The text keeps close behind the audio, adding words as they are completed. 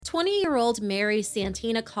20-year-old Mary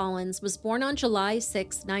Santina Collins was born on July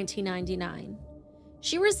 6, 1999.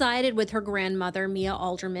 She resided with her grandmother, Mia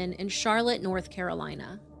Alderman, in Charlotte, North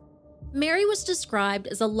Carolina. Mary was described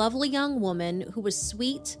as a lovely young woman who was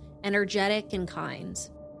sweet, energetic, and kind.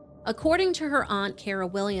 According to her aunt, Kara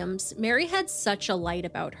Williams, Mary had such a light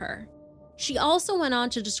about her. She also went on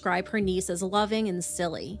to describe her niece as loving and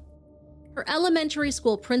silly. Her elementary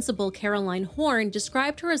school principal, Caroline Horn,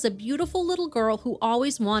 described her as a beautiful little girl who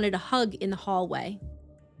always wanted a hug in the hallway.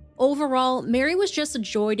 Overall, Mary was just a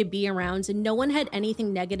joy to be around, and no one had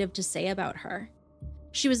anything negative to say about her.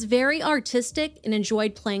 She was very artistic and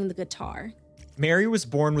enjoyed playing the guitar. Mary was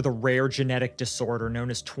born with a rare genetic disorder known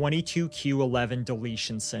as 22q11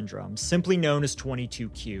 deletion syndrome, simply known as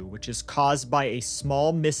 22q, which is caused by a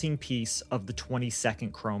small missing piece of the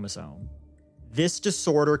 22nd chromosome. This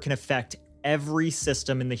disorder can affect every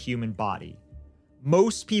system in the human body.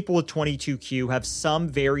 Most people with 22q have some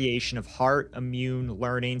variation of heart, immune,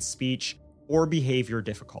 learning, speech, or behavior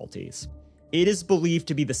difficulties. It is believed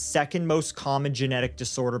to be the second most common genetic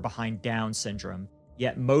disorder behind Down syndrome,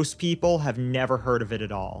 yet most people have never heard of it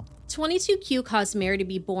at all. 22q caused Mary to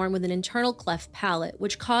be born with an internal cleft palate,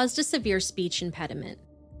 which caused a severe speech impediment.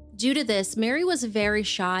 Due to this, Mary was very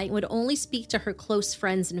shy and would only speak to her close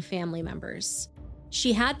friends and family members.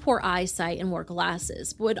 She had poor eyesight and wore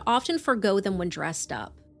glasses, but would often forgo them when dressed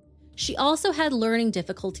up. She also had learning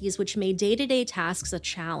difficulties, which made day-to-day tasks a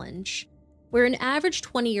challenge. Where an average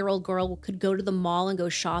 20-year-old girl could go to the mall and go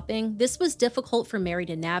shopping, this was difficult for Mary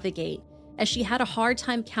to navigate, as she had a hard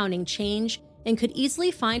time counting change and could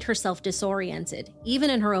easily find herself disoriented,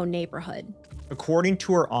 even in her own neighborhood. According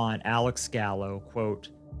to her aunt, Alex Gallo, quote,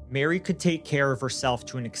 Mary could take care of herself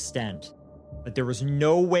to an extent, but there was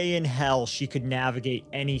no way in hell she could navigate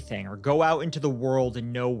anything or go out into the world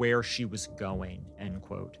and know where she was going, end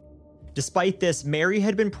quote. Despite this, Mary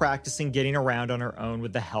had been practicing getting around on her own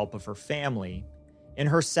with the help of her family. In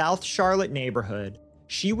her South Charlotte neighborhood,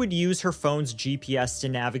 she would use her phone's GPS to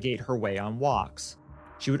navigate her way on walks.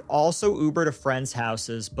 She would also Uber to friends'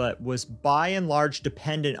 houses, but was by and large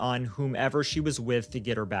dependent on whomever she was with to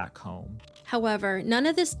get her back home. However, none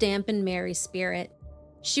of this dampened Mary's spirit.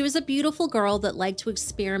 She was a beautiful girl that liked to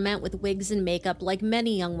experiment with wigs and makeup like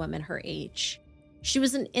many young women her age. She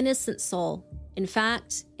was an innocent soul. In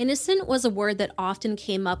fact, innocent was a word that often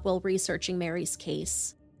came up while researching Mary's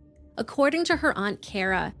case. According to her aunt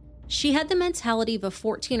Kara, she had the mentality of a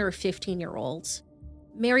 14 or 15-year-old.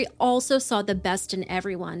 Mary also saw the best in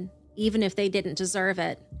everyone, even if they didn't deserve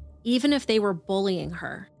it, even if they were bullying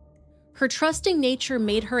her. Her trusting nature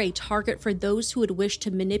made her a target for those who would wish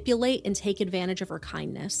to manipulate and take advantage of her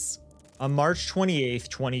kindness. On March 28,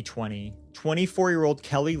 2020, 24-year-old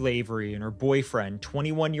Kelly Lavery and her boyfriend,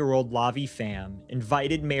 21-year-old Lavi Pham,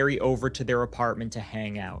 invited Mary over to their apartment to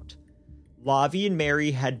hang out. Lavi and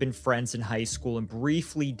Mary had been friends in high school and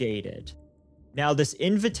briefly dated. Now, this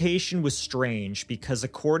invitation was strange because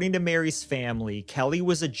according to Mary's family, Kelly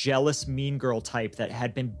was a jealous mean girl type that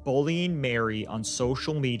had been bullying Mary on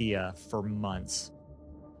social media for months.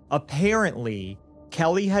 Apparently,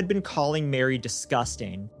 Kelly had been calling Mary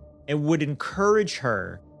disgusting and would encourage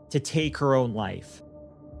her to take her own life.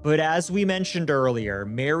 But as we mentioned earlier,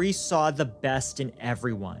 Mary saw the best in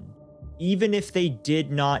everyone, even if they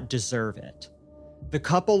did not deserve it. The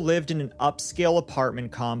couple lived in an upscale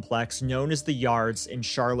apartment complex known as The Yards in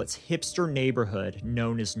Charlotte's hipster neighborhood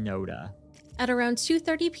known as Noda. At around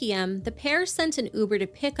 2:30 p.m., the pair sent an Uber to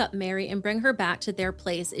pick up Mary and bring her back to their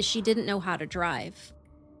place as she didn't know how to drive.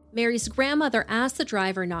 Mary's grandmother asked the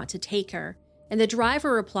driver not to take her, and the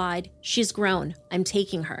driver replied, "She's grown, I'm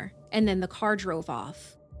taking her," and then the car drove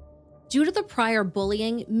off. Due to the prior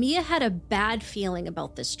bullying, Mia had a bad feeling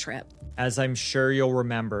about this trip. As I'm sure you'll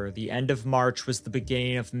remember, the end of March was the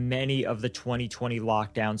beginning of many of the 2020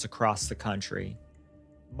 lockdowns across the country.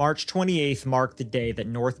 March 28th marked the day that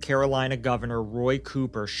North Carolina Governor Roy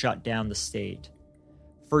Cooper shut down the state.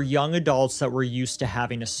 For young adults that were used to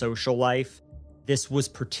having a social life, this was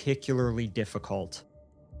particularly difficult.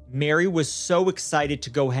 Mary was so excited to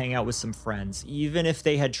go hang out with some friends, even if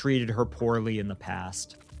they had treated her poorly in the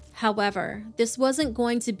past. However, this wasn't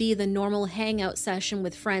going to be the normal hangout session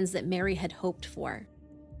with friends that Mary had hoped for.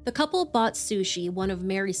 The couple bought sushi, one of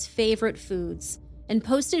Mary's favorite foods, and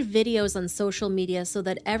posted videos on social media so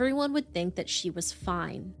that everyone would think that she was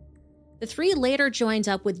fine. The three later joined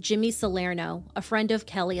up with Jimmy Salerno, a friend of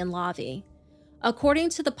Kelly and Lavi. According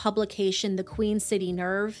to the publication The Queen City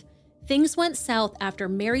Nerve, things went south after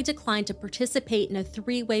Mary declined to participate in a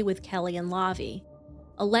three-way with Kelly and Lavi.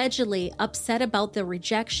 Allegedly, upset about the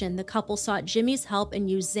rejection, the couple sought Jimmy's help and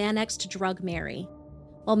used Xanax to drug Mary.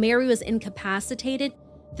 While Mary was incapacitated,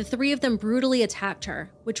 The three of them brutally attacked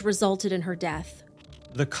her, which resulted in her death.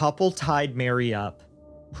 The couple tied Mary up,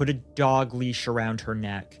 put a dog leash around her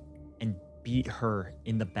neck, and beat her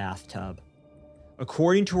in the bathtub.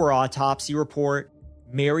 According to her autopsy report,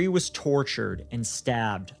 Mary was tortured and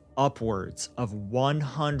stabbed upwards of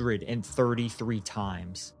 133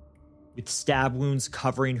 times, with stab wounds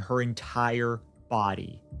covering her entire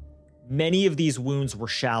body. Many of these wounds were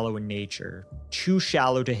shallow in nature, too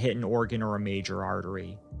shallow to hit an organ or a major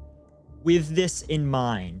artery. With this in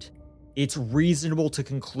mind, it's reasonable to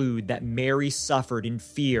conclude that Mary suffered in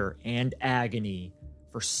fear and agony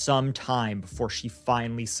for some time before she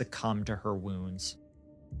finally succumbed to her wounds.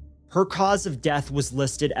 Her cause of death was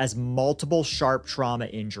listed as multiple sharp trauma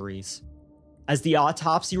injuries. As the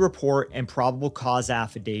autopsy report and probable cause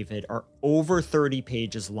affidavit are over 30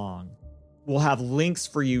 pages long, we'll have links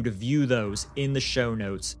for you to view those in the show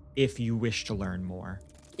notes if you wish to learn more.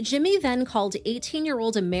 Jimmy then called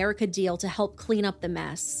 18-year-old America Deal to help clean up the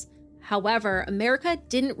mess. However, America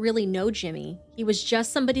didn't really know Jimmy. He was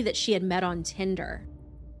just somebody that she had met on Tinder.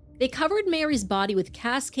 They covered Mary's body with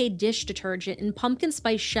Cascade dish detergent and pumpkin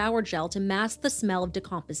spice shower gel to mask the smell of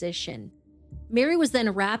decomposition. Mary was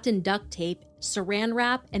then wrapped in duct tape, saran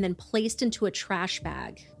wrap, and then placed into a trash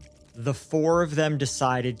bag. The four of them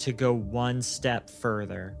decided to go one step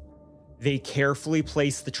further. They carefully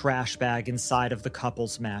placed the trash bag inside of the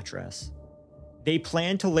couple's mattress. They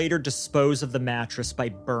planned to later dispose of the mattress by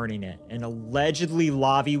burning it, and allegedly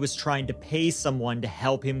Lavi was trying to pay someone to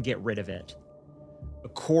help him get rid of it.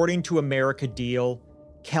 According to America Deal,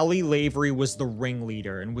 Kelly Lavery was the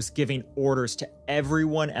ringleader and was giving orders to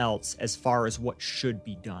everyone else as far as what should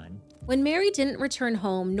be done. When Mary didn't return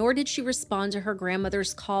home, nor did she respond to her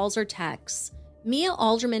grandmother's calls or texts, Mia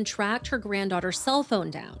Alderman tracked her granddaughter's cell phone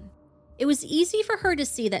down. It was easy for her to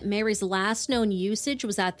see that Mary's last known usage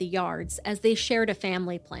was at the yards, as they shared a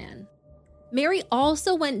family plan. Mary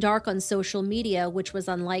also went dark on social media, which was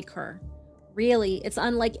unlike her. Really, it's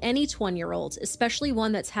unlike any 20-year-old, especially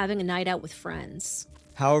one that's having a night out with friends.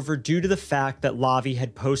 However, due to the fact that Lavi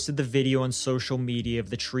had posted the video on social media of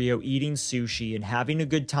the trio eating sushi and having a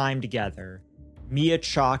good time together, Mia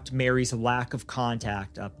chalked Mary's lack of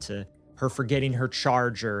contact up to her forgetting her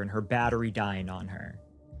charger and her battery dying on her.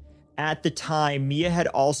 At the time, Mia had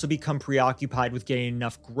also become preoccupied with getting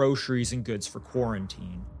enough groceries and goods for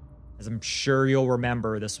quarantine. As I'm sure you'll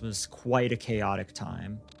remember, this was quite a chaotic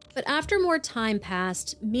time. But after more time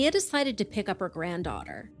passed, Mia decided to pick up her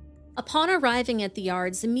granddaughter. Upon arriving at the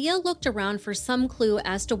yards, Mia looked around for some clue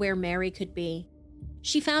as to where Mary could be.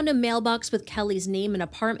 She found a mailbox with Kelly's name and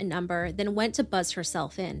apartment number, then went to buzz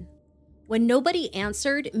herself in. When nobody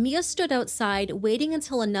answered, Mia stood outside, waiting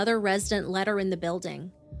until another resident let her in the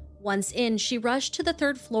building. Once in, she rushed to the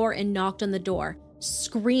third floor and knocked on the door,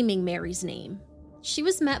 screaming Mary's name. She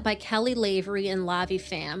was met by Kelly Lavery and Lavi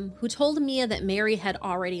Pham, who told Mia that Mary had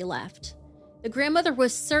already left. The grandmother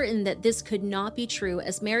was certain that this could not be true,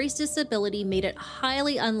 as Mary's disability made it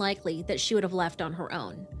highly unlikely that she would have left on her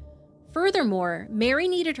own. Furthermore, Mary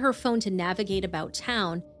needed her phone to navigate about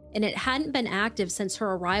town, and it hadn't been active since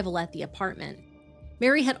her arrival at the apartment.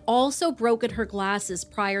 Mary had also broken her glasses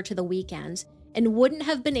prior to the weekend, and wouldn't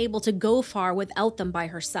have been able to go far without them by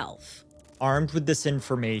herself. Armed with this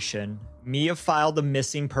information, Mia filed a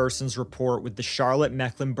missing persons report with the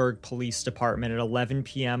Charlotte-Mecklenburg Police Department at 11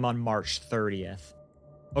 p.m. on March 30th.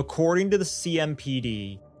 According to the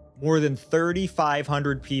CMPD, more than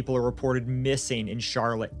 3,500 people are reported missing in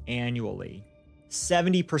Charlotte annually.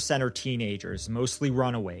 70% are teenagers, mostly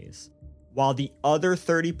runaways, while the other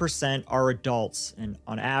 30% are adults, and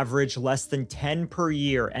on average, less than 10 per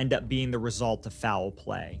year end up being the result of foul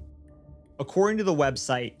play. According to the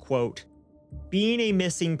website, quote, "Being a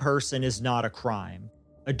missing person is not a crime.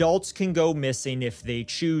 Adults can go missing if they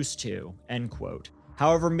choose to," end quote.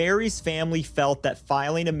 However, Mary's family felt that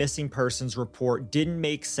filing a missing persons report didn't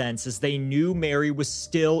make sense, as they knew Mary was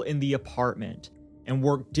still in the apartment, and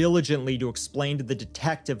worked diligently to explain to the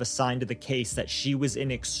detective assigned to the case that she was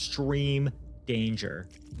in extreme danger.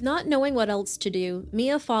 Not knowing what else to do,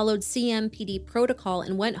 Mia followed CMPD protocol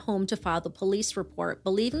and went home to file the police report,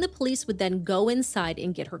 believing the police would then go inside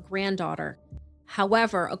and get her granddaughter.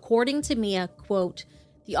 However, according to Mia, quote,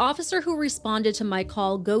 "The officer who responded to my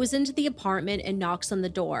call goes into the apartment and knocks on the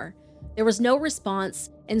door. There was no response,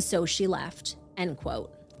 and so she left," end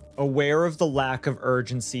quote. Aware of the lack of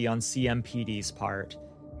urgency on CMPD's part,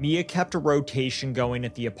 Mia kept a rotation going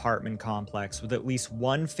at the apartment complex, with at least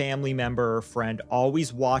one family member or friend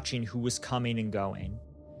always watching who was coming and going.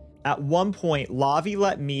 At one point, Lavi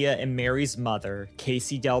let Mia and Mary's mother,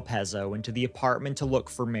 Casey Del Pezzo, into the apartment to look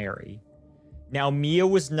for Mary. Now, Mia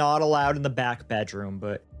was not allowed in the back bedroom,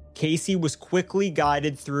 but Casey was quickly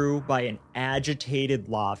guided through by an agitated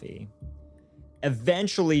Lavie.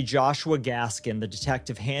 Eventually, Joshua Gaskin, the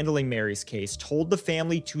detective handling Mary's case, told the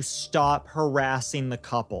family to stop harassing the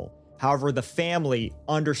couple. However, the family,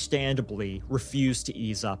 understandably, refused to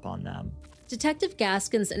ease up on them. Detective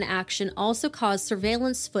Gaskin's inaction also caused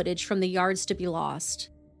surveillance footage from the yards to be lost.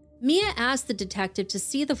 Mia asked the detective to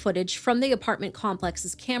see the footage from the apartment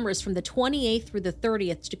complex's cameras from the 28th through the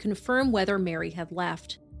 30th to confirm whether Mary had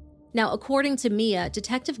left. Now, according to Mia,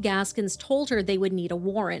 Detective Gaskins told her they would need a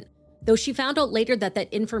warrant, though she found out later that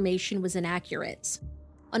that information was inaccurate.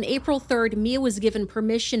 On April 3rd, Mia was given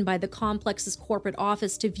permission by the complex's corporate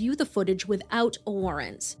office to view the footage without a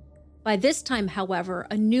warrant. By this time, however,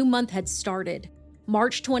 a new month had started.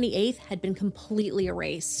 March 28th had been completely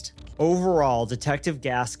erased. Overall, Detective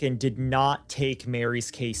Gaskin did not take Mary's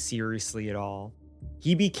case seriously at all.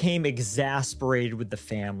 He became exasperated with the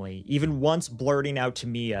family, even once blurting out to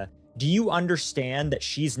Mia, "Do you understand that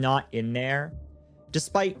she's not in there?"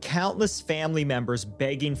 Despite countless family members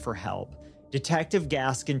begging for help, Detective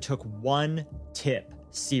Gaskin took one tip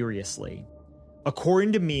seriously.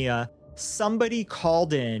 According to Mia, somebody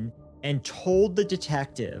called in and told the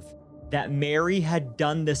detective that Mary had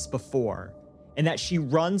done this before and that she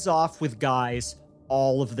runs off with guys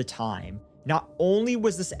all of the time. Not only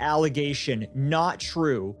was this allegation not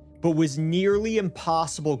true, but was nearly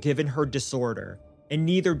impossible given her disorder, and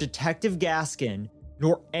neither Detective Gaskin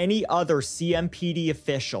nor any other CMPD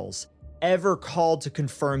officials ever called to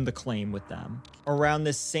confirm the claim with them. Around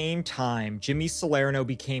the same time, Jimmy Salerno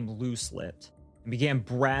became loose-lipped and began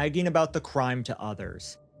bragging about the crime to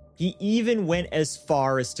others. He even went as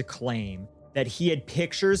far as to claim that he had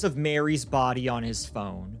pictures of Mary's body on his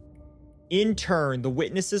phone. In turn, the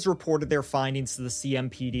witnesses reported their findings to the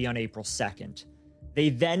CMPD on April 2nd. They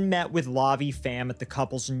then met with Lavie Pham at the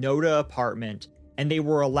couple's Noda apartment, and they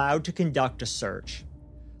were allowed to conduct a search.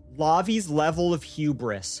 Lavie's level of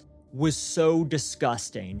hubris was so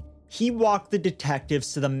disgusting. He walked the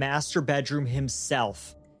detectives to the master bedroom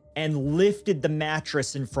himself and lifted the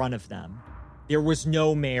mattress in front of them. There was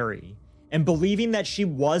no Mary, and believing that she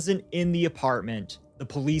wasn't in the apartment, the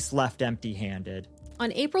police left empty-handed.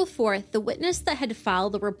 On April 4th, the witness that had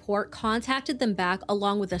filed the report contacted them back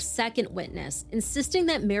along with a second witness, insisting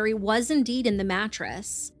that Mary was indeed in the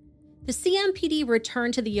mattress. The CMPD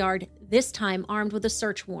returned to the yard, this time armed with a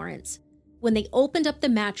search warrant. When they opened up the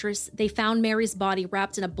mattress, they found Mary's body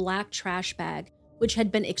wrapped in a black trash bag, which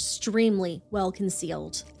had been extremely well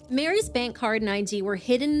concealed. Mary's bank card and ID were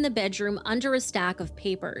hidden in the bedroom under a stack of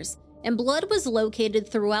papers, and blood was located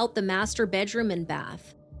throughout the master bedroom and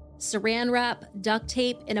bath. Saran wrap, duct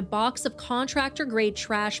tape, and a box of contractor-grade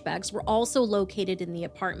trash bags were also located in the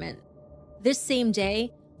apartment. This same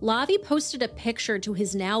day, Lavie posted a picture to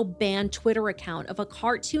his now banned Twitter account of a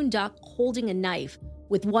cartoon duck holding a knife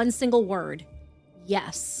with one single word: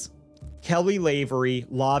 yes. Kelly Lavery,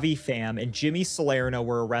 Lavie Pham, and Jimmy Salerno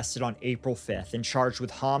were arrested on April 5th and charged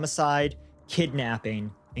with homicide,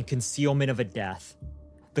 kidnapping, and concealment of a death.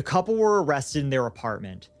 The couple were arrested in their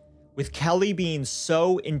apartment, with Kelly being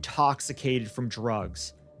so intoxicated from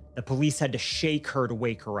drugs that police had to shake her to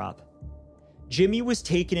wake her up. Jimmy was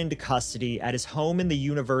taken into custody at his home in the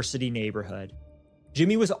University neighborhood.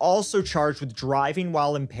 Jimmy was also charged with driving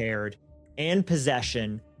while impaired and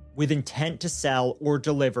possession with intent to sell or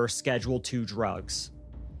deliver Schedule II drugs.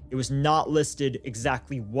 It was not listed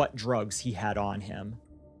exactly what drugs he had on him.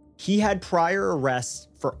 He had prior arrests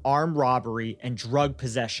for armed robbery and drug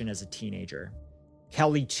possession as a teenager.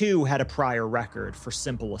 Kelly, too, had a prior record for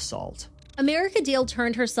simple assault. America Dale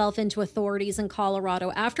turned herself into authorities in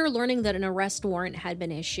Colorado after learning that an arrest warrant had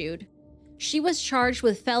been issued. She was charged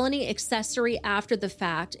with felony accessory after the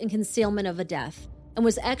fact and concealment of a death, and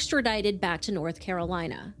was extradited back to North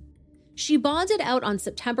Carolina. She bonded out on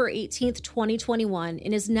September 18, 2021,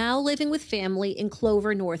 and is now living with family in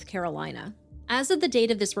Clover, North Carolina. As of the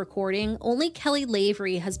date of this recording, only Kelly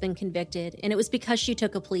Lavery has been convicted, and it was because she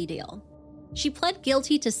took a plea deal. She pled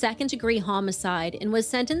guilty to second-degree homicide and was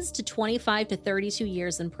sentenced to 25 to 32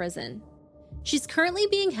 years in prison. She's currently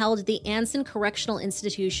being held at the Anson Correctional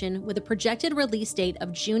Institution with a projected release date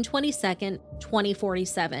of June 22,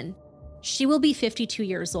 2047. She will be 52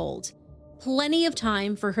 years old. Plenty of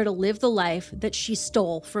time for her to live the life that she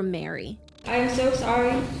stole from Mary. I am so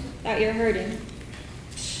sorry that you're hurting.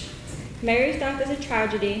 Mary's death is a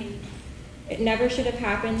tragedy. It never should have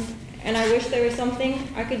happened, and I wish there was something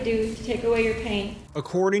I could do to take away your pain.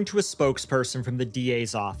 According to a spokesperson from the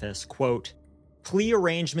DA's office, quote, "Plea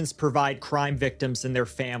arrangements provide crime victims and their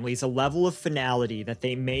families a level of finality that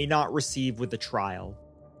they may not receive with the trial.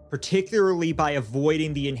 particularly by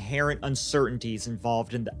avoiding the inherent uncertainties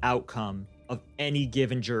involved in the outcome of any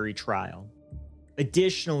given jury trial.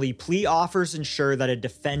 Additionally, plea offers ensure that a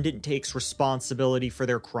defendant takes responsibility for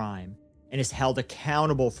their crime and is held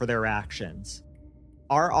accountable for their actions.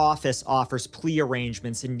 Our office offers plea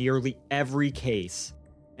arrangements in nearly every case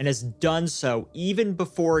and has done so even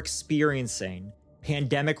before experiencing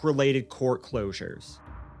pandemic-related court closures.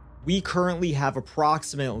 We currently have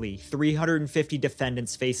approximately 350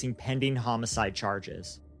 defendants facing pending homicide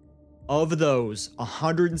charges. Of those,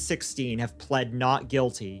 116 have pled not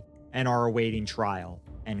guilty and are awaiting trial,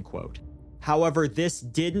 end quote. However, this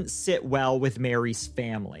didn't sit well with Mary's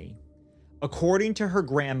family. According to her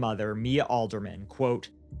grandmother, Mia Alderman, quote,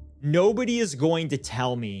 "Nobody is going to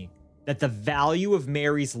tell me that the value of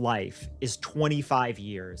Mary's life is 25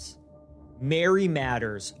 years. Mary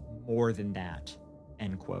matters more than that,"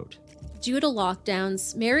 end quote. Due to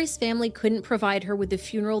lockdowns, Mary's family couldn't provide her with the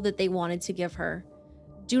funeral that they wanted to give her.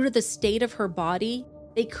 Due to the state of her body,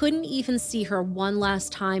 they couldn't even see her one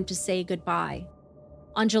last time to say goodbye.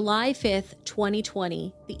 On July 5th,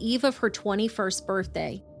 2020, the eve of her 21st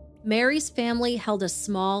birthday, Mary's family held a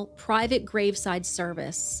small, private graveside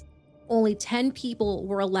service. Only 10 people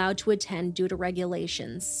were allowed to attend due to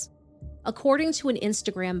regulations. According to an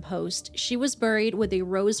Instagram post, she was buried with a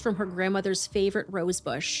rose from her grandmother's favorite rose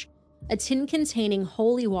bush, a tin containing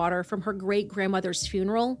holy water from her great-grandmother's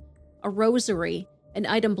funeral, a rosary, an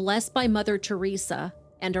item blessed by Mother Teresa,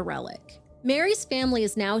 and a relic. Mary's family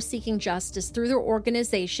is now seeking justice through their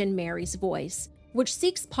organization Mary's Voice, which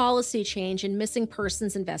seeks policy change in missing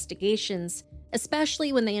persons investigations,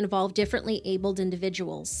 especially when they involve differently abled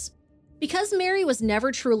individuals. Because Mary was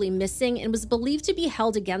never truly missing and was believed to be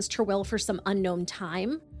held against her will for some unknown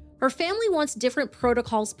time, her family wants different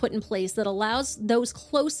protocols put in place that allows those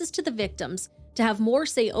closest to the victims to have more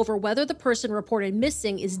say over whether the person reported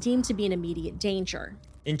missing is deemed to be in immediate danger.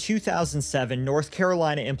 In 2007, North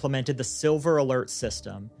Carolina implemented the Silver Alert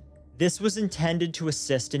system. This was intended to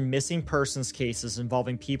assist in missing persons cases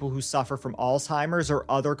involving people who suffer from Alzheimer's or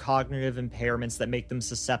other cognitive impairments that make them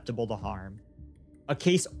susceptible to harm. A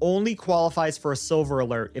case only qualifies for a Silver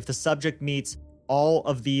Alert if the subject meets all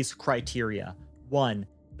of these criteria. 1.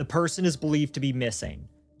 The person is believed to be missing.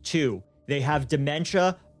 2. They have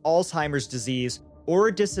dementia, Alzheimer's disease, or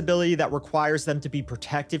a disability that requires them to be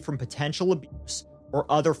protected from potential abuse or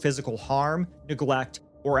other physical harm, neglect,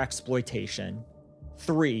 or exploitation.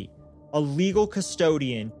 3. A legal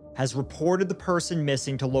custodian has reported the person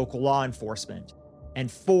missing to local law enforcement. And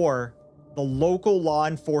 4. The local law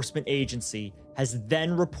enforcement agency has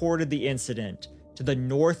then reported the incident to the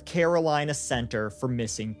North Carolina Center for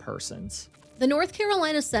Missing Persons. The North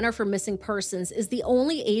Carolina Center for Missing Persons is the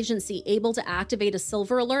only agency able to activate a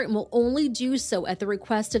Silver Alert and will only do so at the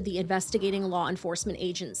request of the investigating law enforcement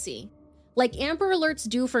agency. Like Amber Alerts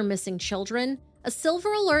do for missing children, a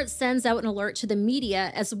Silver Alert sends out an alert to the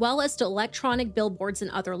media as well as to electronic billboards and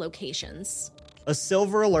other locations. A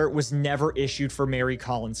Silver Alert was never issued for Mary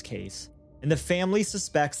Collins' case, and the family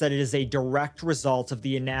suspects that it is a direct result of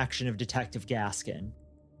the inaction of Detective Gaskin.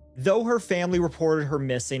 Though her family reported her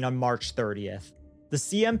missing on March 30th, the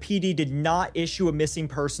CMPD did not issue a missing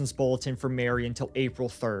persons bulletin for Mary until April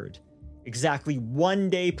 3rd, exactly 1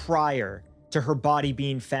 day prior to her body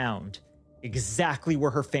being found, exactly where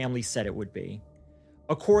her family said it would be.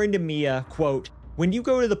 According to Mia, quote, "When you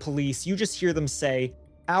go to the police, you just hear them say,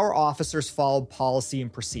 'Our officers followed policy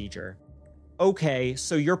and procedure.' Okay,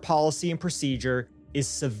 so your policy and procedure is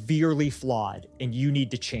severely flawed and you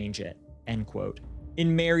need to change it," end quote.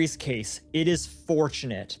 In Mary's case, it is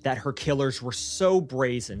fortunate that her killers were so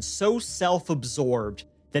brazen, so self-absorbed,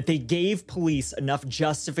 that they gave police enough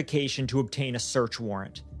justification to obtain a search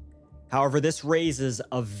warrant. However, this raises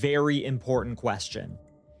a very important question.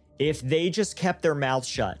 If they just kept their mouths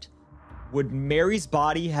shut, would Mary's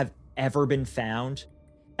body have ever been found?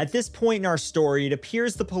 At this point in our story, it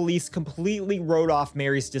appears the police completely wrote off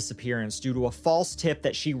Mary's disappearance due to a false tip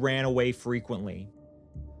that she ran away frequently.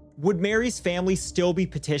 Would Mary's family still be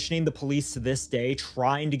petitioning the police to this day,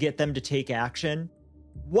 trying to get them to take action?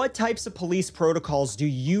 What types of police protocols do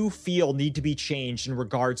you feel need to be changed in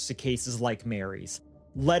regards to cases like Mary's?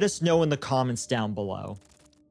 Let us know in the comments down below.